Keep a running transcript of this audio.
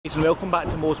And welcome back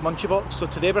to Mo's Munchy Box. So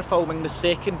today we're filming the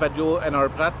second video in our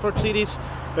Bradford series.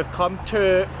 We've come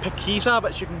to Pakeezah,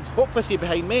 which you can hopefully see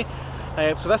behind me.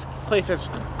 So this place is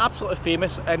absolutely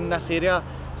famous in this area.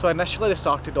 So initially they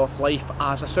started off life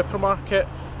as a supermarket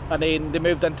and then they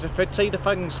moved into the food side of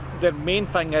things. Their main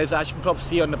thing is, as you can probably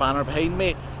see on the banner behind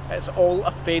me, it's all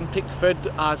authentic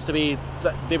food as the way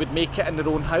that they would make it in their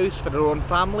own house for their own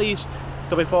families.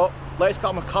 So we thought, let's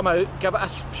come out, give it a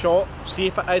shot, see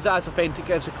if it is as authentic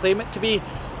as they claim it to be,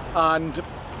 and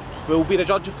we'll be the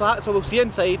judge of that. So we'll see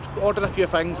inside, order a few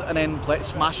things, and then let's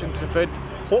smash into the food.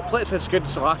 Hopefully it's as good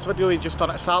as the last video we just done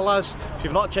at Salah's. If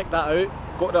you've not checked that out,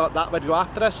 go to that video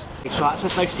after this. So that's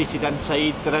us now seated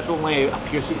inside. There is only a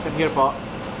few seats in here, but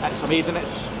it's amazing,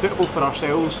 it's suitable for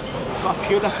ourselves. Got a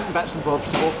few different bits and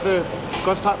bobs to go through. We're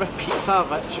going to start with pizza,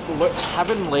 which looks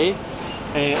heavenly.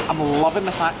 I'm loving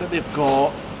the fact that they've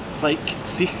got like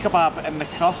seekh kebab in the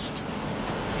crust.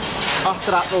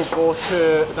 After that we'll go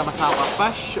to the masala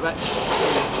fish,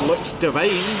 which looks divine.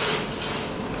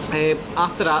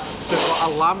 After that we've got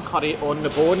a lamb curry on the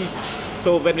bone.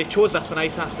 So when we chose this one, I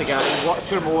asked the guy, what's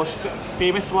your most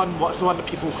famous one, what's the one that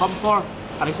people come for?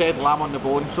 And he said lamb on the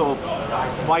bone, so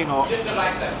why not?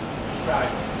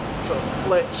 So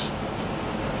let's...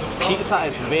 Pizza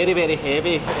is very, very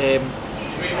heavy.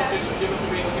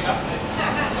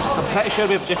 I'm pretty sure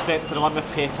we've just went for the one with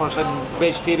peppers and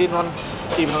vegetarian one,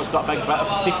 even though it's got a big bit of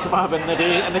seekh kebab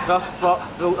in the crust, but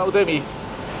it'll do me.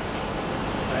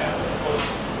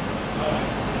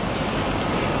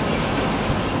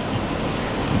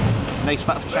 Nice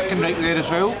bit of chicken right there as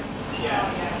well.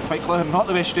 Quite clear, not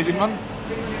the vegetarian one.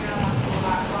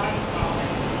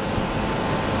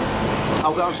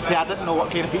 I'll say I didn't know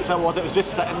what kind of pizza it was. It was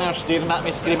just sitting there staring at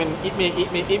me, screaming, "Eat me,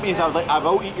 eat me, eat me!" So I was like, "I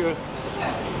will eat you."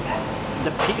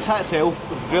 The pizza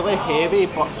itself is really heavy,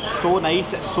 but so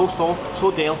nice. It's so soft,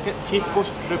 so delicate. Teeth goes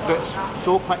through it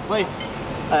so quickly.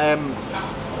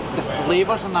 The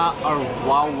flavours in that are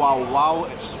wow, wow, wow.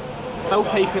 It's still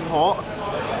piping hot.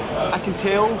 I can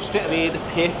tell straight away the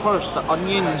peppers, the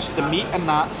onions, the meat in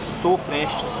that's so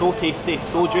fresh, so tasty,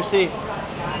 so juicy.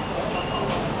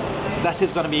 This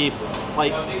is going to be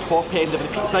like top end of the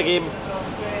pizza game.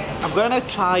 I'm going to now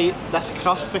try this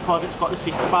crust because it's got the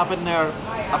seekh kebab in there.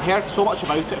 I've heard so much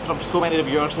about it from so many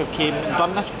reviewers who came and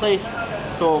done this place.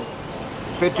 So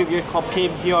Food Review Club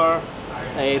came here,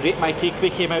 Rate My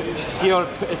Takeaway came out here,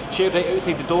 put his chair right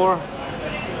outside the door.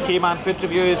 K-Man Food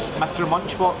Reviews, Mr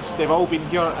Munchy Box, they've all been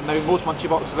here, and now most Munchy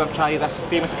Boxes are trying this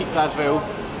famous pizza as well.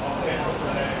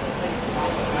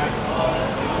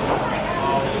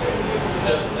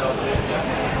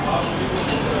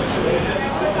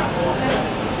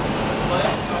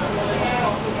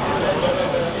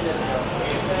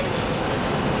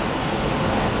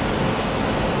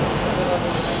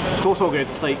 So good,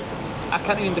 like I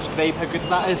can't even describe how good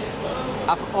that is.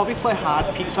 I've obviously had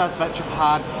pizzas which have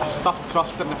had a stuffed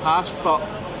crust in the past, but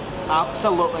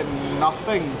absolutely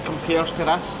nothing compares to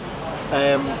this.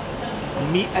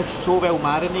 Meat is so well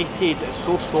marinated, it's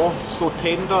so soft, so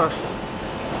tender.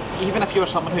 Even if you're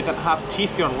someone who didn't have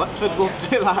teeth, your lips would go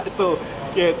through that. So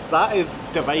yeah, that is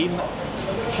divine.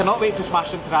 Cannot wait to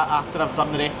smash into that after I've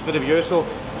done the rest of the review. So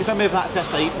I'm going to move that to the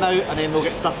side now and then we'll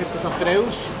get stuck into something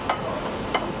else.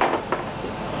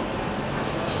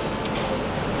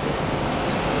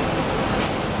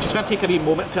 Just going to take a wee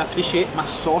moment to appreciate my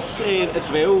sauce as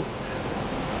well.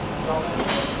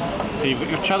 So you've got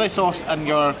your chilli sauce and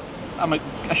your, I'm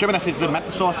assuming this is the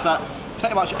mint sauce that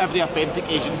pretty much every authentic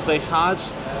Asian place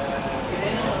has.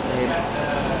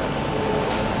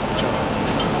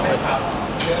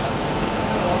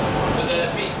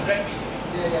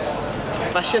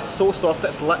 This is so soft,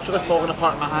 it's literally falling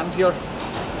apart in my hand here.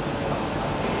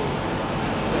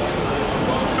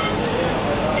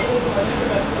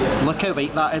 Look how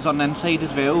white that is on the inside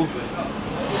as well.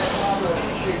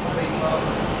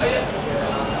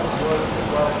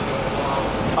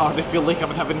 Oh, I feel like I'm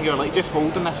in heaven here, like just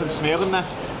holding this and smelling this.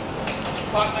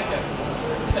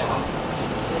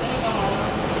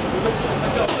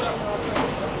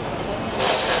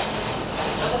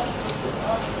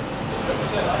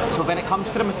 So when it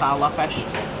comes to the masala fish,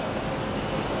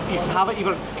 you can have it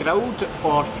either grilled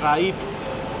or fried.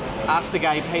 Asked the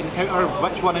guy behind the counter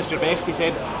which one is your best. He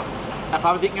said if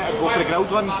I was eating it I'd go for the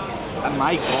grilled one, and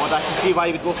my god, I can see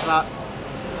why we'd go for that.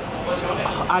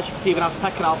 As you can see, when I was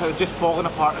picking it up it was just falling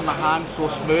apart in my hand so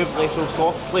smoothly, so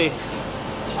softly.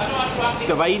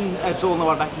 Divine is the only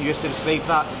word I can use to describe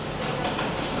that.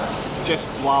 Just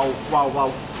wow, wow,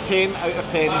 wow. 10 out of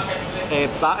 10.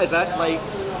 That is it. Like,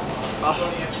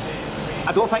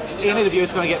 I don't think any review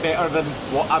is going to get better than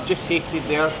what I've just tasted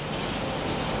there.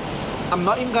 I'm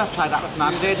not even going to try that with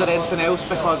naan bread or anything else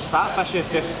because that fish is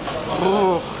just,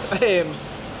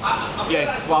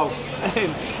 yeah, wow.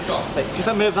 Like, just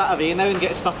to move that away now and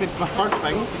get stuck into my third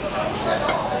thing.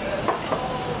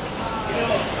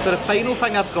 So the final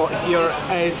thing I've got here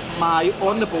is my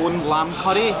on the bone lamb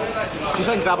curry. Just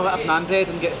going to grab a bit of naan bread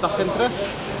and get stuck into this.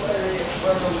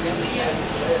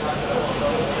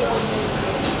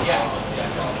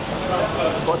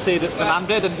 Got to say that the naan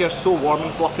bread in here is so warm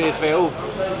and fluffy as well.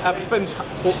 Everything's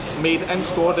made in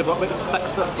store. They've got about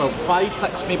 5,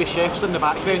 6 maybe chefs in the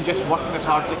background just working as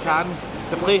hard as they can.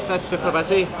 The place is super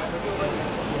busy.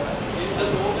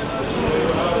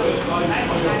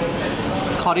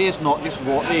 Curry is not just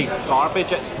watery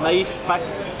garbage, it's nice, thick,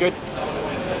 good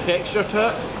texture to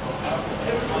it.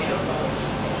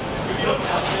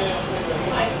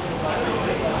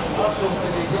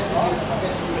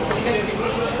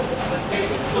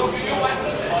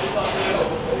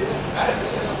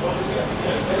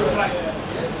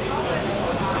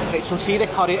 Right, so see the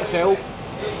curry itself,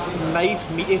 nice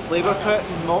meaty flavour to it,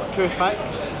 not too thick.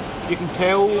 You can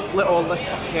tell that all this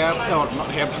herb, or not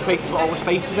herbs, spices, but all the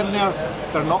spices in there,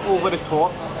 they're not over the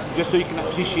top, just so you can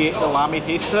appreciate the lamby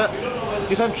taste to it.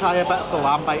 Just going to try a bit of the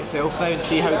lamb by itself now and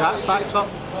see how that stacks up.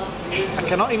 I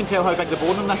cannot even tell how big the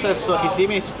bone in this is, so if you see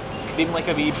me scream like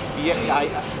a wee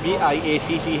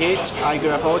B-I-A-T-C-H, I do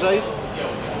apologise.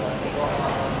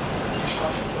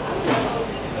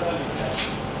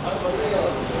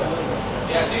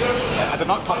 I did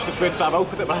not touch the spoon, so I will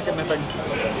put it back in the thing.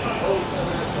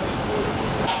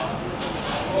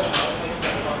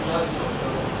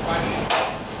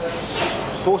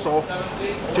 So soft. Do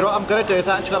you know what I'm going to do is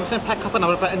actually I'm just going to pick up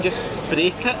another bit and just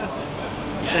break it.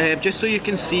 Just so you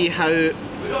can see how,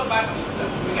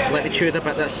 let me choose a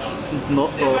bit that's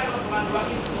not got.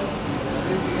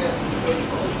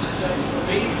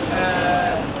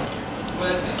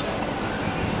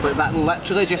 But that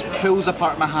literally just pulls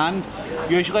apart my hand.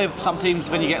 Usually sometimes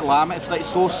when you get lamb it's like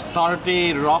so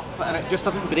sturdy, rough, and it just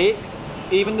doesn't break.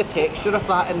 Even the texture of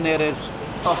that in there is,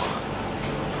 ugh.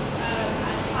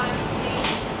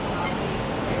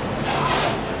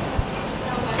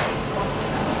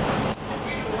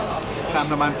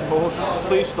 Cameraman to Mo,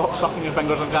 please stop sucking your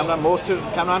fingers on camera. Mo to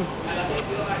cameraman.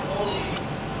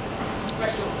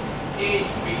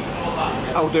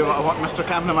 I'll do what I want, Mr.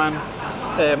 Cameraman.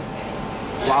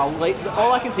 Wow, like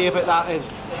all I can say about that is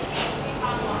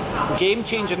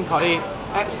game-changing curry.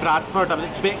 It's Bradford. I was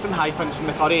expecting high points from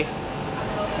the curry.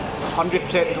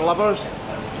 100% delivers.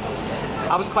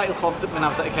 I was quite confident when I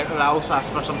was at the counter. I also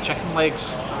asked for some chicken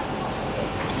legs.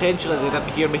 Potentially they didn't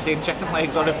hear me saying chicken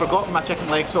legs or they've forgotten my chicken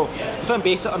legs, so just going to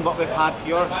base it on what we've had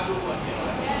here.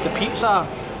 The pizza,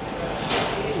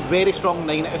 very strong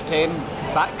 9 out of 10.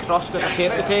 That crust is a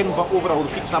 10 out of 10, but overall the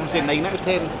pizza I'm saying 9 out of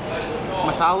 10.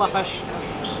 Masala fish,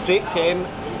 straight 10.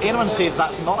 Anyone says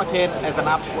that's not a 10 is an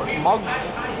absolute mug.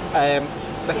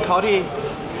 The curry,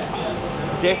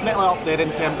 definitely up there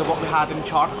in terms of what we had in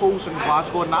charcoals in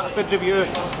Glasgow in that food review.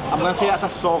 I'm going to say that's a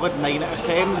solid 9 out of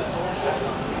 10.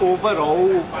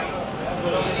 Overall,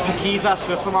 Pakeezah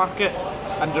Supermarket,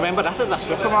 and remember this is a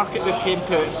supermarket we've came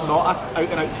to, it's not an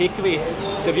out and out takeaway.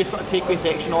 They've just got a takeaway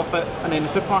section of it and then the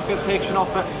supermarket section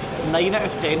of it. 9 out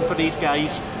of 10 for these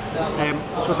guys.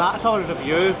 So that's our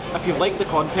review. If you've liked the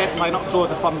content, why not throw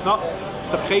us a thumbs up?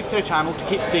 Subscribe to the channel to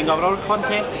keep seeing our other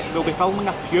content. We'll be filming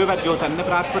a few videos in the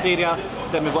Bradford area,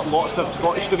 then we've got lots of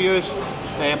Scottish reviews.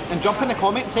 And jump in the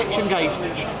comment section guys,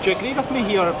 do you agree with me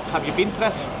here? Have you been to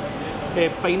this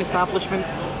fine establishment?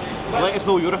 Let us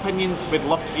know your opinions, we'd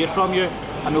love to hear from you,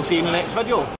 and we'll see you in the next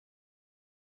video.